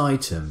keep one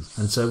item,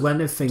 and so when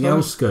anything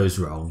else goes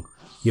wrong,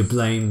 you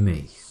blame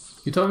me.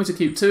 You told me to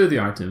keep 2 of the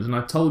items, and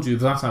I told you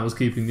that I was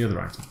keeping the other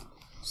item.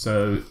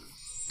 So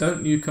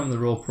don't you come the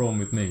raw prawn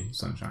with me,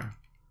 sunshine.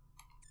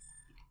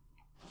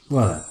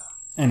 Well,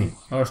 anyway.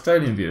 Our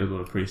Australian viewers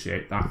will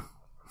appreciate that.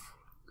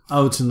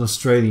 Oh, it's an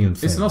Australian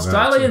thing. It's an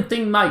Australian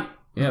thing, mate.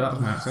 Yeah, that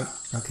was my accent.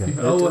 Okay.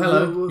 Oh,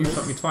 hello. You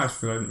shot me twice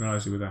because I didn't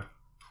realise you were there.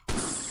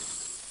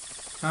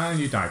 And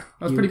you died.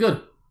 That was pretty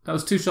good. That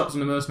was 2 shots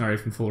on a mercenary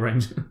from full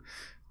range.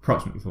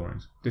 Approximately full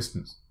range.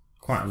 Distance.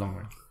 Quite a long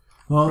range.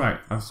 Well, right,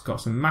 I've got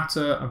some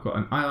matter. I've got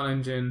an ion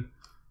engine.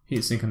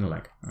 Heatsink and a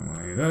leg. I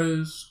want any of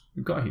those.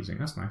 We've got a heatsink.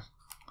 That's nice.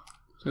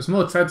 So some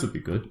more treads would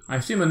be good. I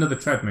assume another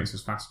tread makes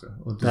us faster.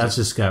 Or that's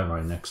a scout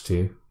right next to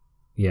you.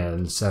 Yeah,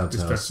 and the cell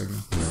distress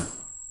signal. Yeah.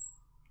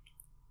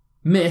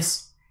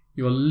 Miss,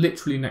 you are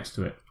literally next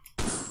to it.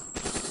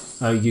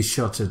 Oh, you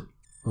shot it.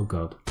 Oh,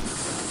 God.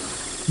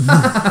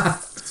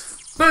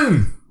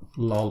 Boom!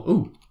 Lol.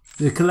 Ooh.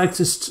 The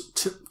collector's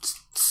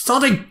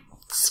sodding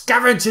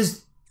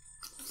scavengers.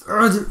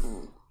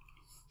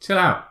 Chill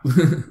out.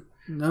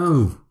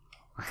 No.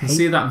 I can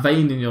see that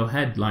vein in your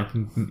head like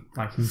in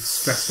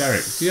Stressed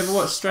Eric. Do you ever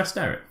watch Stressed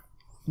Eric?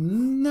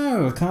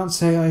 No, I can't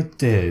say I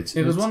did.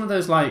 It was one of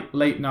those like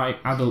late night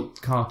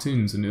adult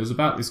cartoons, and it was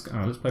about this.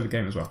 Oh, let's play the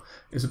game as well.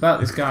 It's about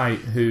this guy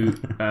who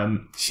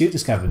shoot the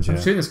scavenger.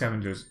 Shooting the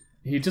scavengers.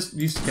 He just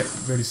used to get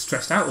really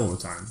stressed out all the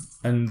time,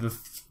 and the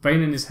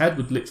vein in his head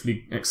would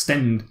literally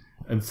extend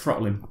and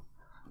throttle him.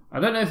 I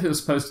don't know if it was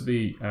supposed to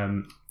be.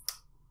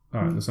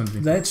 Alright, there's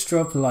underneath. Let's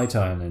drop the light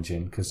ion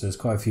engine because there's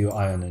quite a few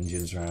ion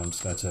engines around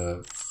that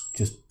are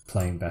just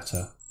plain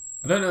better.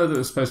 I don't know if it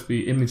was supposed to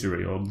be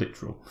imagery or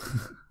literal.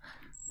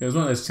 It was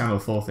one of those Channel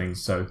 4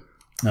 things, so...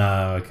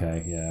 Oh,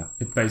 okay, yeah.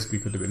 It basically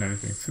could have been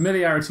anything.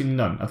 Familiarity,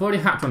 none. I've already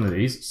hacked one of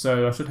these,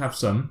 so I should have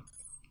some.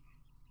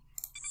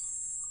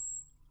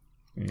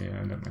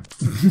 Yeah, I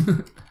don't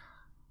know.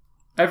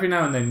 Every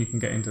now and then you can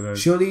get into those.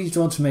 Surely you'd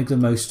want to make the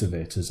most of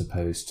it as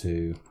opposed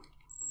to...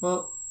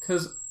 Well,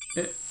 because...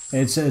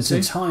 It's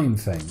a time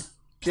thing.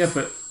 Yeah,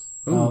 but...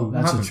 Ooh, oh,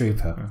 that's a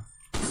trooper.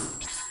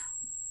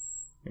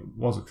 It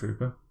was a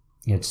trooper.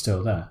 Yeah, it's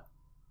still there.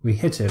 We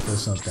hit it, but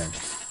it's not dead.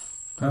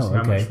 Oh,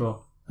 how okay. much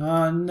for?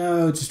 Oh,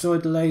 no,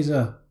 destroyed the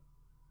laser.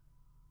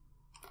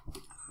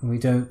 We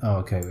don't... Oh,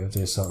 okay, we have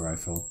the assault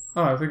rifle.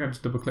 Oh, I think I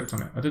just double-clicked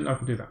on it. I didn't know I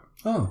could do that.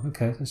 Oh,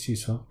 okay, that's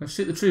useful. Let's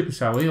shoot the trooper,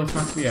 shall we?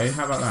 Automatically, yeah,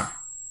 how about that?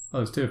 Oh,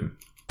 there's 2 of them.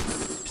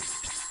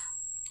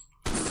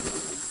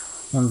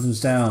 One of them's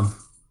down.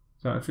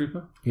 Is that a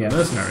trooper? Yeah. A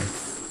mercenary.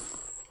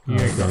 You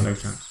ain't got no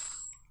chance.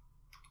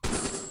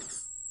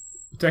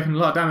 You're taking a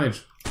lot of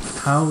damage.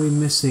 How are we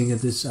missing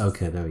at this?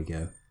 Okay, there we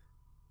go.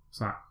 What's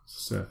that?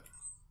 Surf.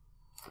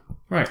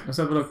 Right, let's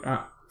have a look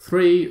at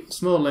 3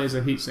 small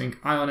laser heatsink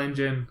ion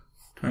engine,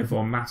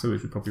 24 matter,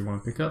 which we probably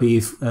want to pick up.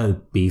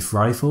 Beef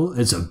rifle?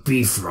 It's a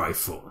beef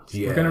rifle.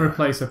 Yeah. We're going to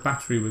replace a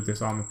battery with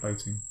this armor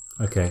plating.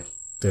 Okay,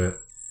 do it.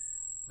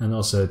 And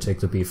also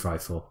take the beef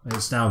rifle.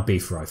 It's now a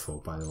beef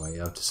rifle, by the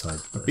way. I've decided.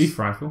 A beef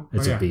rifle?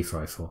 It's a beef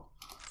rifle.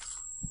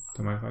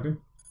 Don't mind if I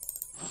do.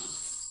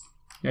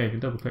 Yeah, you can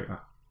double click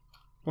that.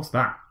 What's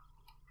that?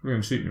 You're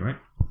going to shoot me, right?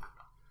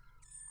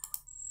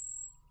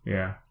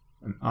 Yeah,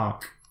 an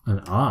arc. An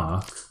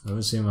arc? I've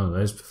never seen one of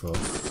those before.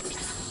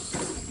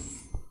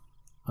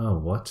 Oh,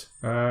 what?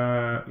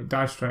 It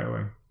dies straight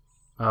away.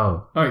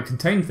 Oh. Oh, it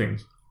contained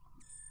things.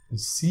 I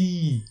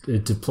see.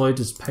 It deployed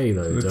its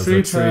payload The of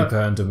a trooper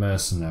and a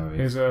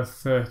mercenary. Is a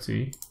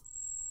 30,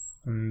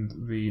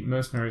 and the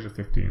mercenaries are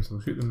 15, so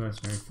we'll shoot the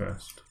mercenary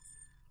first.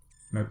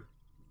 Nope.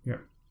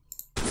 Yep.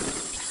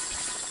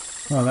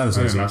 Oh, that was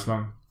easy. Didn't last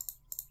long.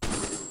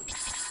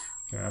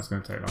 Yeah, that's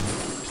going to take long.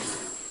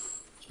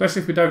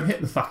 Especially if we don't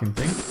hit the fucking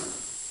thing.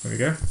 There we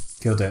go.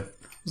 Killed it.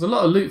 There's a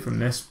lot of loot from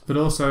this, but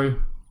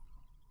also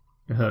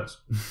it hurts.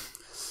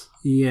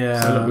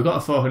 Yeah. So look, we've got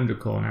a 400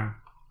 core now.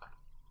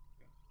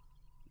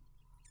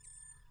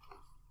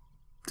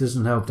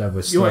 Doesn't help that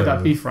we're slow. You wanted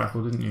that beef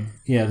rifle, didn't you?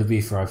 Yeah, the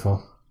beef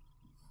rifle.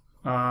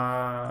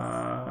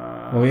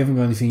 Well, we haven't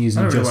got anything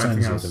using just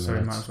engine at the minute.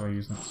 So might as well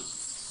use that.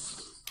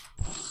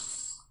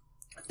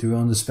 Do we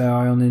want the spare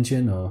ion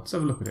engine or? Let's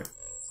have a look at it.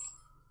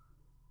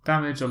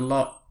 Damage a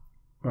lot.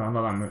 Well,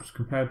 not that much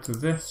compared to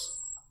this.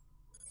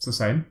 It's the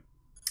same.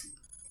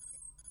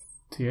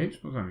 TH?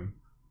 What does that mean?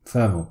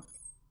 Thermal.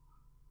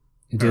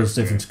 It deals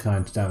different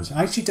kinds of damage.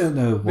 I actually don't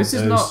know what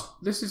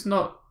this is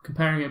not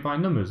comparing it by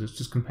numbers. It's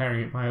just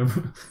comparing it by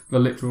the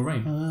literal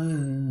range.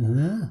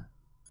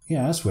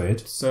 Yeah, that's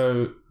weird.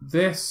 So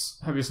this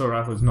heavy assault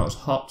rifle is not as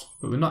hot,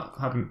 but we don't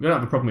have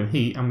a problem with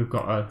heat, and we've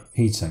got a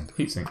heatsink.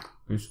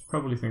 We should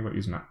probably think about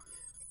using that.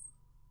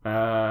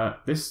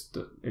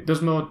 It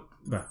does more.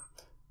 Well,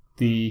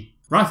 the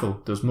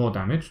rifle does more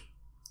damage.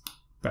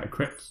 Better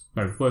crits.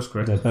 No, worse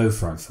crits. They're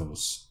both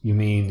rifles. You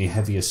mean the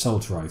heavy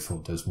assault rifle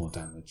does more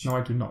damage? No,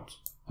 I do not.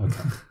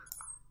 Okay.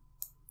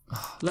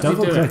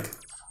 Double click.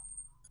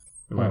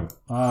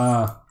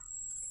 Oh.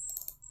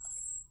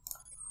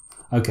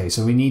 Okay,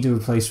 so we need a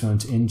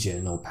replacement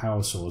engine or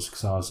power source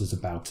because ours is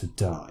about to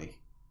die.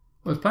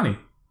 Well, there's plenty.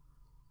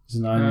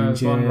 There's an iron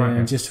engine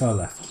right just to our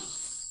left.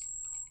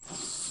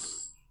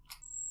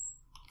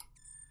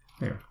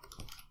 There you go.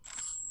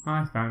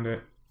 I found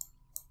it.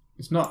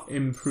 It's not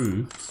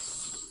improved,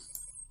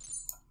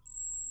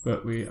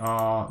 but we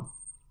are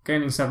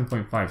gaining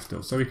 7.5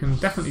 still, so we can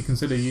definitely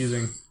consider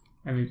using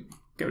any.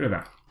 Get rid of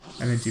that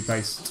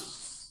energy-based.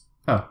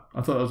 Oh,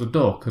 I thought it was a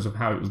door because of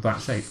how it was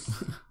that shape.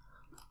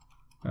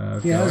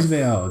 Yeah, that was a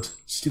bit odd.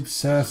 Stupid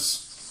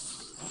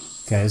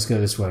serfs. Okay, let's go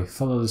this way.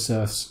 Follow the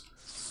serfs.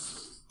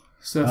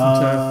 Surf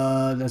and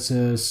turf. That's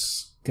a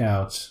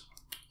scout.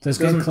 Let's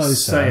get closer. Doesn't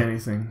say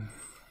anything.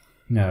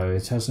 No,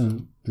 it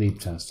hasn't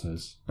bleeped at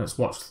us. Let's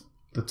watch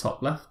the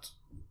top left.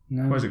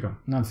 No. Where's it gone?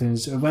 Nothing.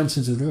 It went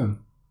into the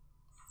room.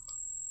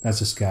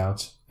 That's a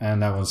scout.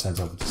 And that one sent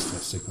off a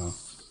distress signal.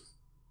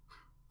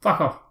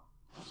 Fuck off.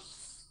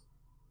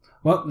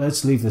 Well,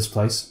 let's leave this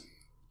place.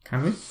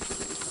 Can we?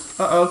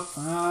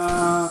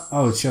 Uh-oh.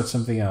 Oh, it shot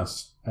something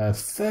else.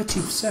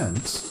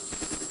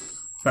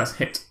 30%? That's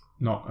hit,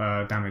 not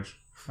damage.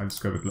 I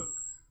discovered, look.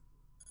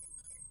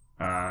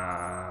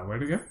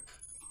 Where'd it go?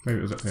 Maybe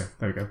it was up here.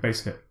 There we go.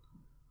 Base hit.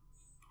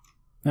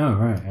 Oh,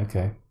 right.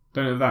 Okay.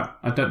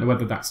 I don't know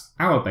whether that's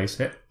our base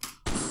hit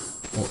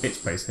or its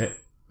base hit,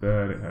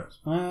 but it hurts.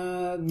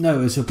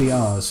 No, it'll be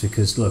ours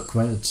because look,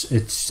 when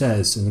it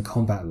says in the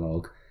combat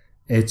log,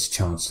 its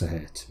chance to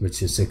hit,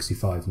 which is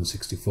 65 and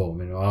 64. I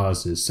mean,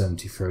 ours is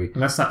 73.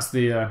 Unless that's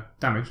the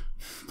damage.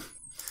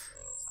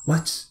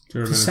 What?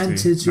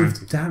 Percentage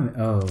of damage?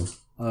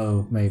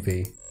 Oh,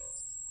 maybe.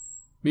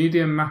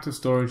 Medium matter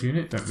storage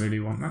unit. Don't really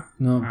want that.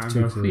 Not and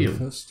particularly a field.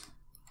 First.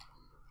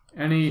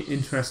 Any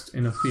interest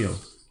in a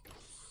field?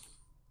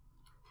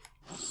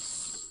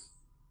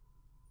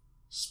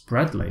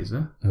 Spread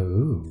laser.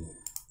 Oh.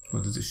 Or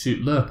does it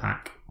shoot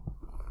Lurpak?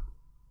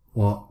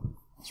 What?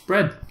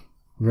 Spread.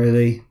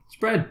 Really?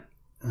 Spread.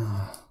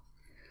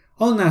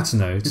 On that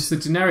note, It's the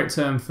generic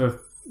term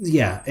for.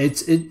 yeah, I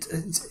think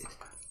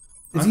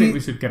we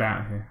should get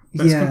out of here.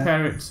 Let's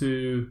compare it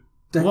to.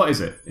 What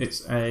is it?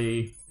 It's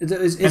a.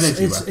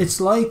 It's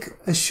like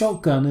a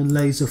shotgun in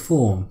laser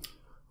form.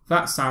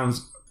 That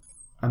sounds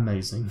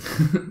amazing.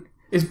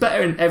 It's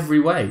better in every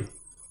way.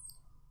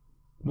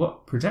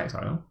 What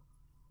projectile?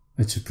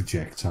 It's a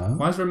projectile.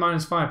 Why is there a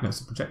 -5 next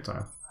to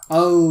projectile?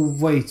 Oh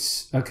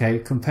wait, okay.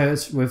 Compare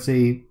it with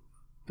the.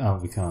 Oh,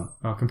 we can't.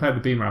 I'll compare the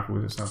beam rifle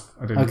with itself.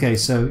 Okay,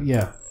 so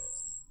yeah,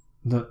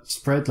 the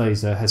spread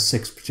laser has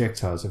 6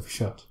 projectiles every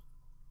shot.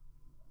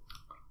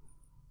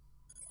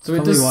 So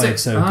it does 6.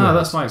 It's so good.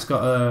 That's why it's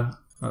got a.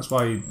 That's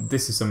why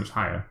this is so much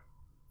higher.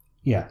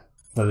 Yeah,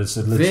 but it's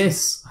a.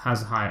 This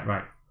has higher,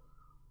 right?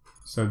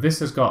 So this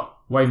has got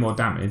way more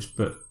damage,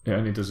 but it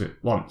only does it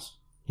once.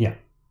 Yeah,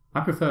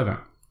 I prefer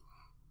that.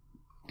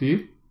 Do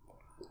you?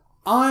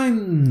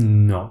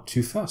 I'm not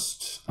too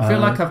fussed. I feel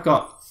like I've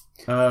got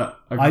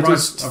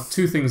of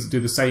 2 things that do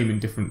the same in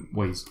different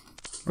ways.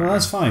 Well,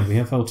 that's fine. We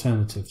have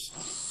alternatives.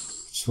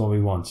 That's what we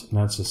want, and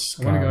that's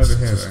just. I want to go over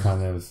here. Just though.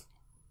 kind of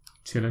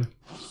chilling.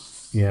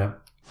 Yeah.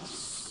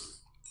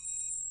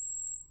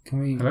 Can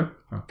we? Hello.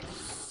 Oh.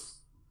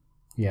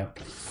 Yeah.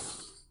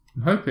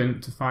 I'm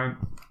hoping to find.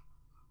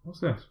 What's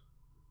this?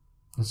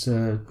 It's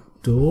a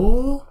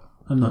door.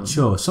 I'm not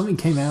sure. Something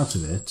came out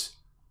of it.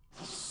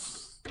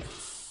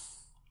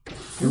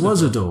 It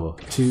was a door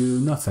to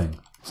nothing.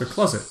 It's a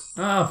closet.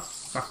 Ah,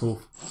 fuck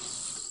off.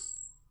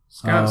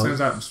 Scout sends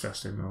out distress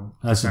signal.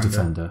 That's a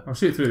defender. I'll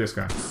shoot through this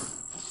guy.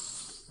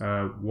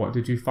 What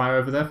did you fire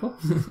over there for?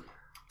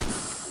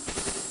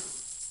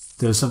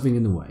 There was something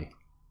in the way.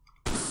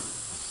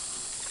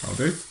 I'll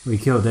do. We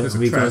killed it.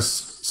 We got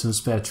some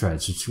spare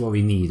treads, which is what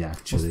we need,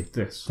 actually. What's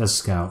this? That's a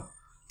scout.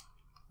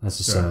 That's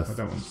a surf. I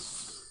don't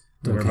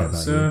care about the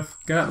surf.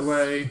 Get out of the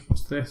way.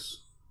 What's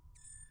this?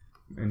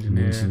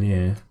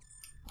 Engineer.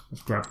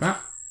 Let's grab that.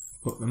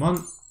 Put them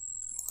on.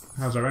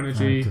 How's our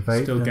energy?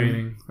 Activate Still them.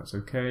 gaining. That's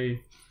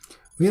okay.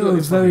 We have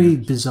a very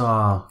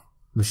bizarre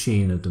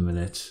machine at the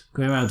minute.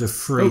 Going around to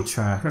free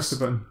tracks. Press the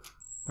button.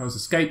 That was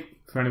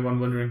escape, for anyone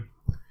wondering.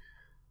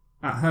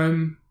 At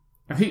home,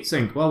 a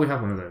heatsink. Well, we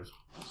have one of those.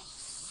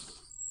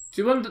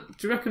 Do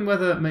you reckon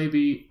whether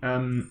maybe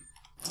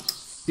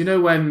you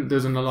know when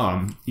there's an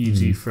alarm,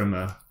 e.g. from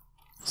a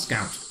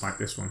scout like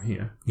this one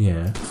here?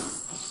 Yeah.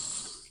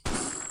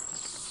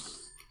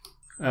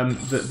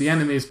 That the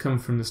enemies come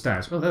from the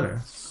stairs. Oh, there they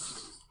are.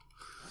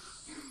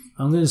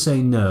 I'm going to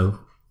say no.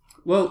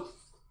 Well,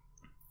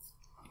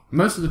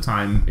 most of the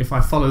time, if I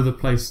follow the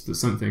place that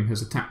something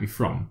has attacked me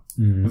from,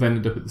 I've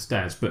ended up at the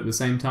stairs. But at the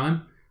same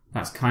time,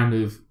 that's kind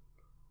of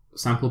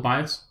sample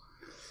bias.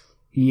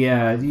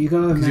 Yeah, you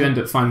got to. Because you end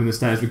up finding the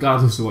stairs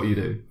regardless of what you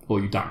do, or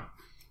you die.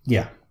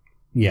 Yeah.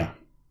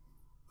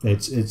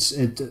 That's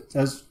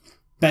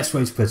best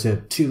way to put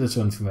it. Too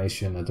little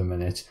information at the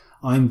minute.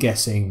 I'm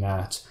guessing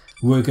that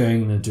we're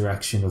going in the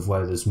direction of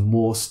where there's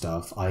more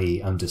stuff, i.e.,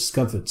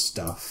 undiscovered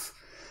stuff,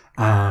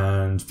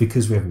 and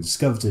because we haven't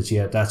discovered it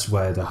yet, that's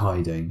where they're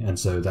hiding, and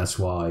so that's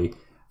why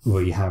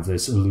we have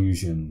this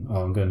illusion.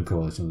 Oh, I'm going to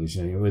call it an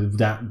illusion. With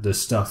that, the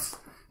stuff.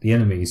 The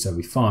enemies that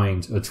we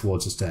find are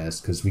towards the stairs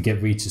because we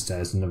reach the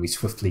stairs and then we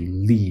swiftly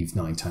leave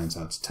 9 times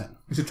out of 10.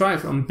 We should try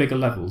it on bigger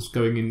levels,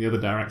 going in the other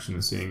direction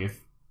and seeing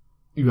if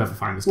you ever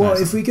find the stairs. Well,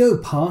 if we go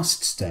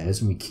past stairs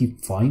and we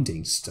keep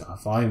finding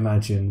stuff, I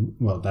imagine,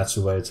 that's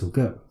the way it'll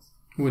go.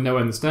 We know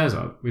where the stairs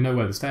are. We know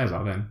where the stairs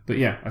are then. But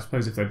yeah, I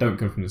suppose if they don't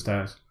come from the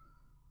stairs,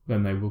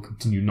 then they will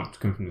continue not to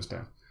come from the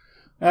stairs.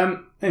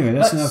 Anyway,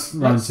 that's enough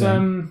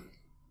ranting.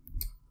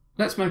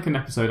 Let's make an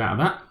episode out of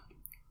that.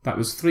 That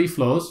was 3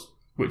 floors.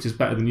 Which is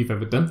better than you've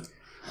ever done.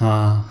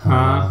 Ha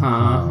ha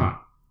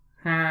ha.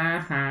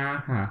 Ha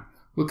ha ha.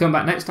 We'll come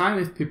back next time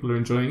if people are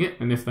enjoying it,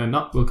 and if they're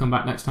not, we'll come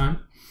back next time.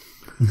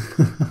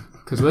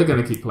 Because we're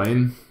going to keep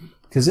playing.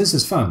 Because this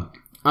is fun.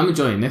 I'm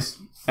enjoying this.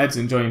 Ed's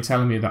enjoying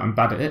telling me that I'm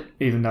bad at it,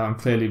 even though I'm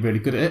clearly really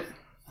good at it.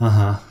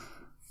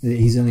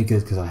 He's only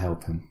good because I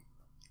help him.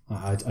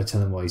 I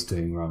tell him what he's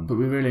doing wrong. But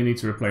we really need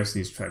to replace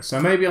these treads.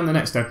 So maybe on the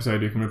next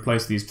episode we can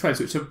replace these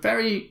treads, which are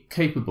very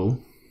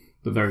capable,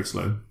 but very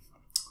slow,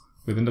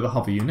 with another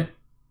hover unit.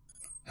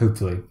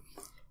 Hopefully.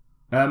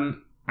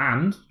 And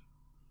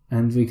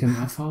we can...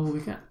 How far will we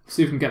get?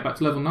 See if we can get back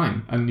to level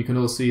 9. And you can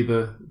all see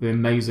the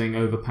amazing,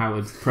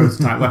 overpowered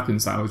prototype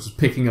weapons that I was just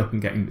picking up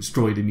and getting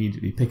destroyed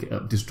immediately. Pick it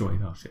up,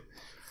 destroyed. Oh, shit.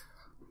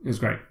 It was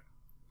great.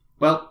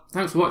 Well,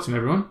 thanks for watching,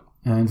 everyone.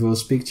 And we'll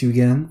speak to you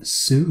again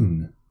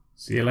soon.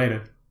 See you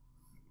later.